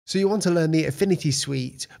So you want to learn the Affinity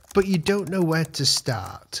Suite, but you don't know where to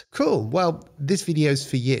start. Cool, well, this video is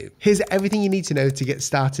for you. Here's everything you need to know to get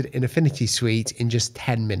started in Affinity Suite in just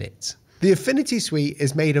 10 minutes. The Affinity Suite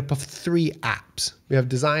is made up of 3 apps. We have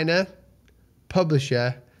Designer,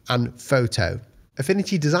 Publisher, and Photo.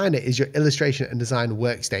 Affinity Designer is your illustration and design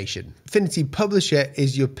workstation. Affinity Publisher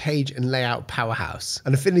is your page and layout powerhouse.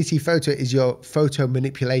 And Affinity Photo is your photo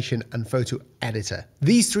manipulation and photo editor.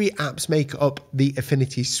 These 3 apps make up the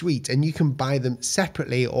Affinity Suite, and you can buy them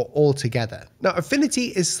separately or all together. Now, Affinity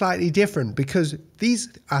is slightly different because these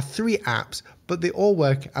are 3 apps, but they all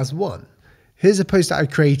work as one. Here's a post that I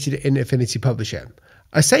created in Affinity Publisher.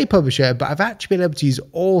 I say Publisher, but I've actually been able to use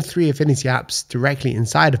all 3 Affinity apps directly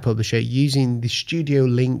inside of Publisher using the Studio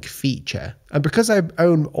Link feature. And because I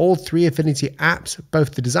own all 3 Affinity apps,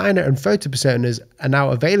 both the Designer and Photo personas are now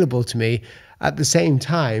available to me at the same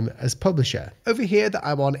time as Publisher. Over here that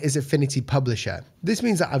I'm on is Affinity Publisher. This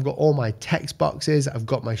means that I've got all my text boxes, I've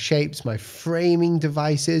got my shapes, my framing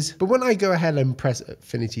devices. But when I go ahead and press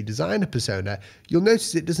Affinity Designer persona, you'll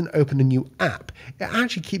notice it doesn't open a new app. It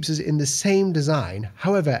actually keeps us in the same design.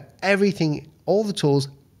 However, everything, all the tools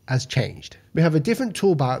has changed. We have a different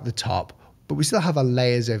toolbar at the top, but we still have our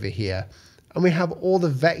layers over here. And we have all the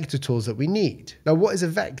vector tools that we need. Now, what is a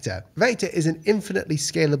vector? Vector is an infinitely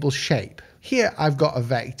scalable shape. Here, I've got a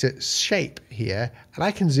vector shape here, and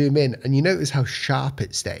I can zoom in and you notice how sharp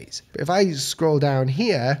it stays. But if I scroll down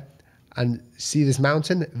here and see this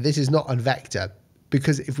mountain, this is not a vector,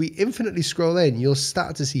 because if we infinitely scroll in, you'll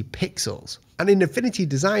start to see pixels. And in Affinity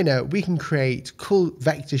Designer, we can create cool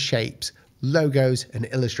vector shapes, logos, and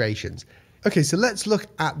illustrations. Okay, so let's look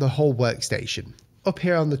at the whole workstation. Up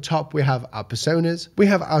here on the top, we have our personas. We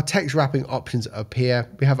have our text wrapping options up here.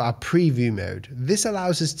 We have our preview mode. This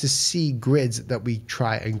allows us to see grids that we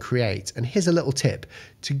try and create. And here's a little tip.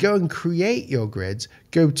 To go and create your grids,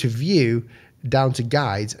 go to view, down to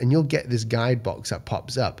guides, and you'll get this guide box that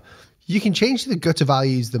pops up. You can change the gutter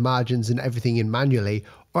values, the margins, and everything in manually,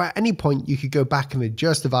 or at any point you could go back and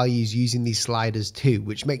adjust the values using these sliders too,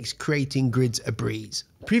 which makes creating grids a breeze.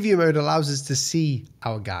 Preview mode allows us to see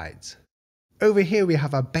our guides. Over here we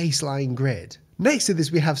have our baseline grid. Next to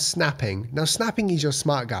this we have snapping. Now snapping is your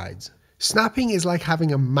smart guides. Snapping is like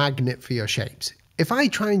having a magnet for your shapes. If I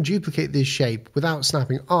try and duplicate this shape without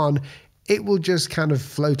snapping on, it will just kind of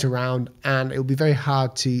float around and it will be very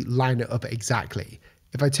hard to line it up exactly.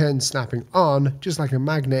 If I turn snapping on, just like a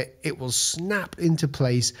magnet, it will snap into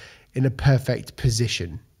place in a perfect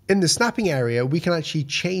position. In the snapping area, we can actually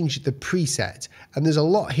change the preset, and there's a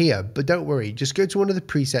lot here, but don't worry, just go to one of the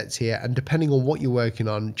presets here, and depending on what you're working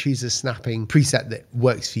on, choose a snapping preset that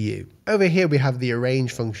works for you. Over here, we have the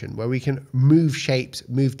arrange function where we can move shapes,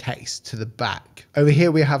 move text to the back. Over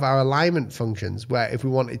here, we have our alignment functions where if we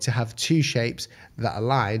wanted to have 2 shapes that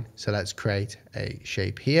align, so let's create a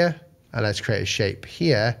shape here, and let's create a shape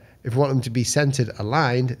here. If we want them to be centered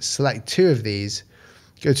aligned, select 2 of these,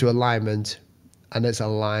 go to alignment, and let's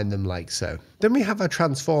align them like so. Then we have our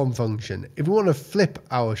transform function. If we want to flip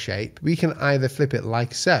our shape, we can either flip it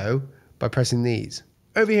like so by pressing these.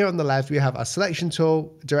 Over here on the left, we have our selection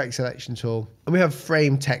tool, direct selection tool, and we have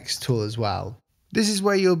frame text tool as well. This is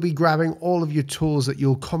where you'll be grabbing all of your tools that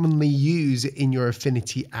you'll commonly use in your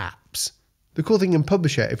Affinity apps. The cool thing in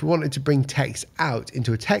Publisher, if we wanted to bring text out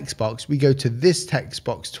into a text box, we go to this text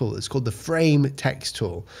box tool. It's called the frame text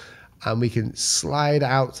tool. And we can slide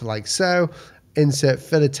out like so, insert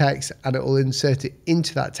filler text, and it will insert it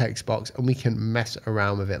into that text box, and we can mess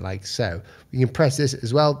around with it like so. We can press this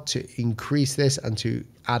as well to increase this and to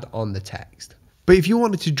add on the text. But if you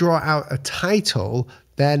wanted to draw out a title,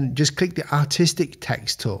 then just click the artistic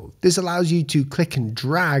text tool. This allows you to click and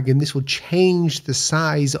drag, and this will change the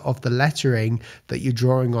size of the lettering that you're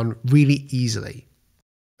drawing on really easily.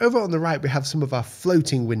 Over on the right, we have some of our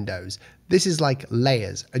floating windows. This is like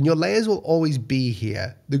layers, and your layers will always be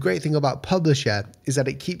here. The great thing about Publisher is that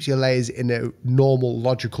it keeps your layers in a normal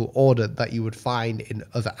logical order that you would find in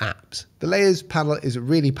other apps. The layers panel is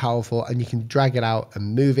really powerful, and you can drag it out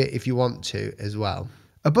and move it if you want to as well.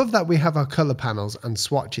 Above that, we have our color panels and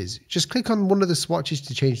swatches. Just click on one of the swatches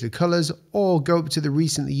to change the colors, or go up to the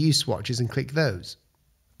recently used swatches and click those.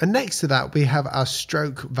 And next to that, we have our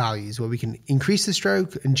stroke values where we can increase the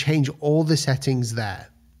stroke and change all the settings there.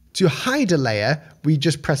 To hide a layer, we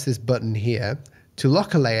just press this button here. To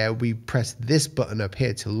lock a layer, we press this button up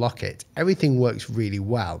here to lock it. Everything works really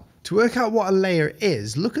well. To work out what a layer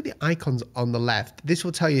is, look at the icons on the left. This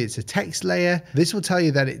will tell you it's a text layer. This will tell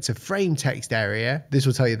you that it's a frame text area. This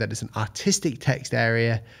will tell you that it's an artistic text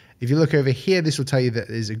area. If you look over here, this will tell you that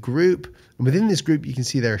there's a group, and within this group, you can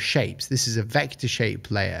see there are shapes. This is a vector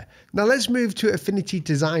shape layer. Now let's move to Affinity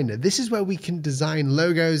Designer. This is where we can design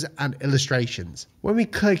logos and illustrations. When we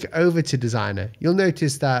click over to Designer, you'll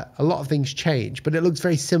notice that a lot of things change, but it looks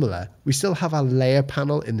very similar. We still have our layer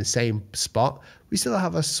panel in the same spot. We still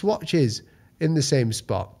have our swatches in the same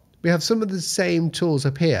spot. We have some of the same tools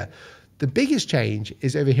up here. The biggest change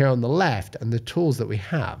is over here on the left and the tools that we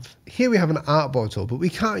have. Here we have an artboard tool, but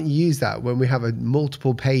we can't use that when we have a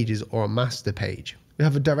multiple pages or a master page. We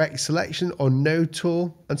have a direct selection or node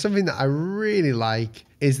tool, and something that I really like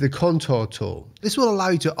is the contour tool. This will allow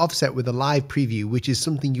you to offset with a live preview, which is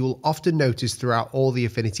something you will often notice throughout all the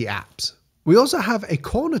Affinity apps. We also have a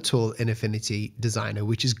corner tool in Affinity Designer,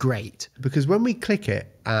 which is great because when we click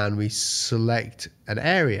it and we select an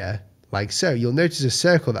area, like so, you'll notice a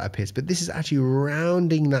circle that appears, but this is actually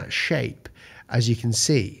rounding that shape, as you can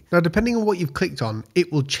see. Now, depending on what you've clicked on,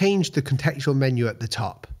 it will change the contextual menu at the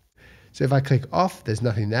top. So if I click off, there's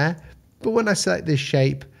nothing there. But when I select this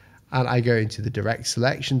shape and I go into the direct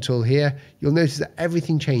selection tool here, you'll notice that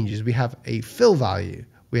everything changes. We have a fill value,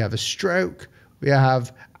 we have a stroke, we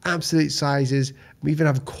have absolute sizes. We even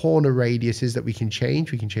have corner radiuses that we can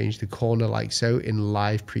change. We can change the corner like so in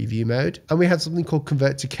live preview mode. And we have something called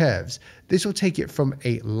convert to curves. This will take it from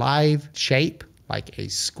a live shape, like a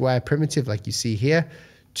square primitive like you see here,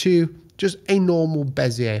 to just a normal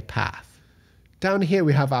Bezier path. Down here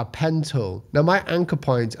we have our pen tool. Now my anchor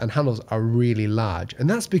points and handles are really large, and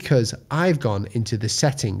that's because I've gone into the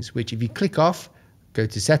settings, which if you click off, go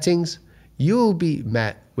to settings, you'll be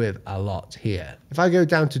met with a lot here. If I go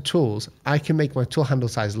down to tools, I can make my tool handle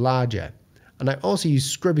size larger. And I also use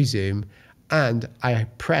scrubby zoom, and I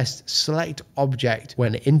pressed select object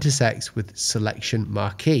when it intersects with selection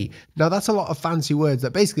marquee. Now that's a lot of fancy words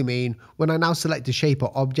that basically mean when I now select a shape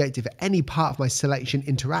or object, if any part of my selection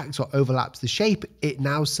interacts or overlaps the shape, it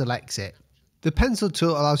now selects it. The pencil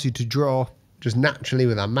tool allows you to draw just naturally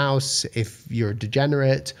with a mouse if you're a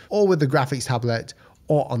degenerate, or with the graphics tablet,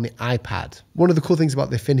 or on the iPad. One of the cool things about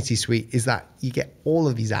the Affinity Suite is that you get all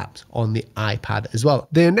of these apps on the iPad as well.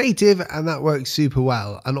 They're native and that works super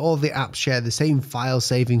well, and all the apps share the same file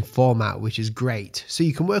saving format, which is great. So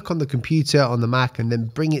you can work on the computer, on the Mac, and then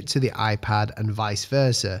bring it to the iPad and vice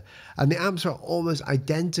versa. And the apps are almost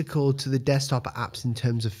identical to the desktop apps in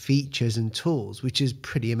terms of features and tools, which is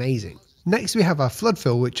pretty amazing. Next we have our flood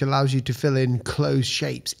fill, which allows you to fill in closed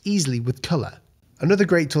shapes easily with color. Another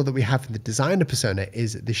great tool that we have in the designer persona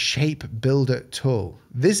is the shape builder tool.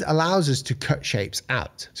 This allows us to cut shapes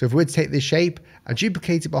out. So if we were to take this shape and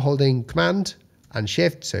duplicate it by holding Command and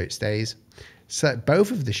Shift so it stays, select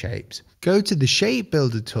both of the shapes, go to the shape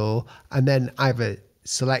builder tool, and then either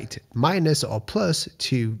select minus or plus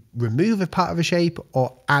to remove a part of a shape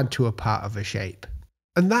or add to a part of a shape.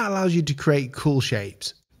 And that allows you to create cool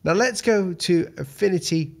shapes. Now let's go to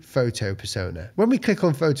Affinity Photo Persona. When we click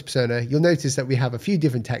on Photo Persona, you'll notice that we have a few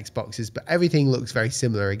different text boxes, but everything looks very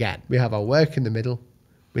similar again. We have our work in the middle,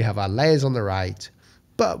 we have our layers on the right,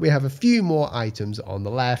 but we have a few more items on the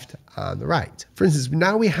left and the right. For instance,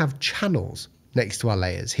 now we have channels next to our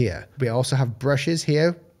layers here. We also have brushes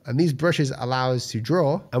here, and these brushes allow us to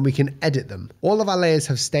draw and we can edit them. All of our layers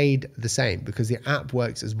have stayed the same because the app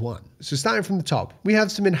works as one. So starting from the top, we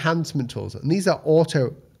have some enhancement tools, and these are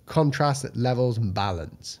auto contrast, levels, and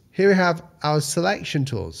balance. Here we have our selection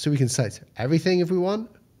tools, so we can select everything if we want,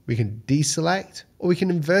 we can deselect, or we can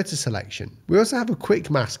invert a selection. We also have a quick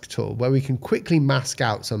mask tool where we can quickly mask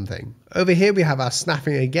out something. Over here we have our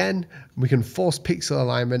snapping again, we can force pixel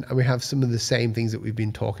alignment, and we have some of the same things that we've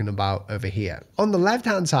been talking about over here. On the left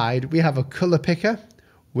hand side we have a color picker,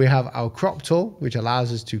 we have our crop tool which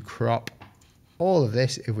allows us to crop all of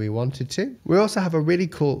this if we wanted to. We also have a really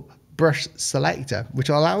cool brush selector, which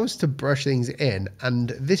will allow us to brush things in, and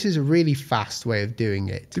this is a really fast way of doing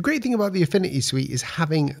it. The great thing about the Affinity Suite is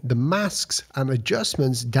having the masks and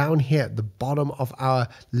adjustments down here at the bottom of our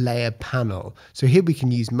layer panel. So here we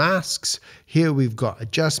can use masks, here we've got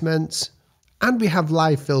adjustments, and we have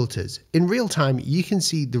live filters. In real time, you can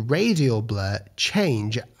see the radial blur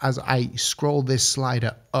change as I scroll this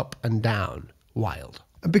slider up and down. Wild.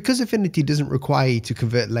 And because Affinity doesn't require you to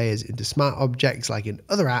convert layers into smart objects like in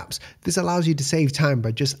other apps, this allows you to save time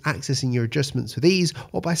by just accessing your adjustments with ease,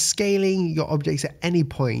 or by scaling your objects at any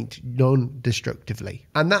point non-destructively.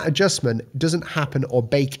 And that adjustment doesn't happen or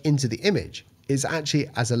bake into the image. It's actually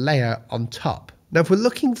as a layer on top. Now, if we're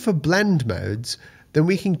looking for blend modes, then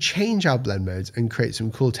we can change our blend modes and create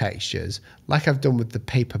some cool textures, like I've done with the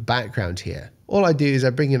paper background here. all I do is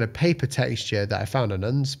I bring in a paper texture that I found on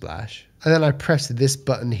Unsplash, and then I press this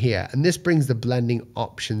button here, and this brings the blending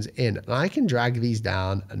options in, and I can drag these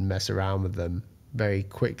down and mess around with them very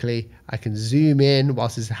quickly. I can zoom in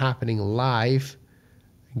whilst it's happening live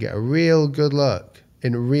and get a real good look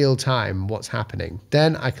in real time what's happening.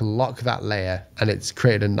 Then I can lock that layer and it's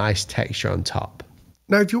created a nice texture on top.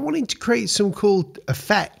 Now, if you're wanting to create some cool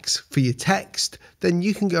effects for your text, then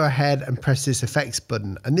you can go ahead and press this effects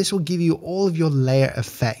button, and this will give you all of your layer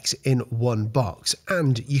effects in one box,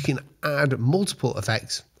 and you can add multiple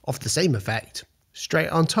effects of the same effect straight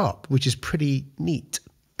on top, which is pretty neat.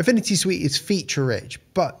 Affinity Suite is feature rich,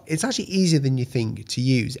 but it's actually easier than you think to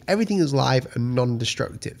use. Everything is live and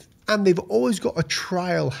non-destructive, and they've always got a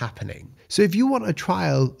trial happening. So if you want to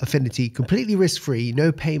trial Affinity completely risk-free,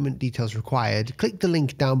 no payment details required, click the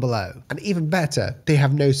link down below. And even better, they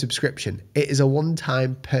have no subscription. It is a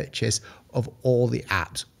one-time purchase of all the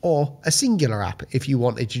apps, or a singular app. If you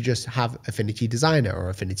wanted to just have Affinity Designer or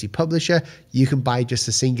Affinity Publisher, you can buy just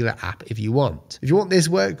a singular app if you want. If you want this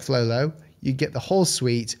workflow though, you get the whole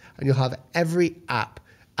suite and you'll have every app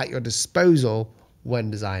at your disposal when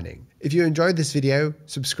designing. If you enjoyed this video,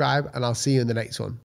 subscribe and I'll see you in the next one.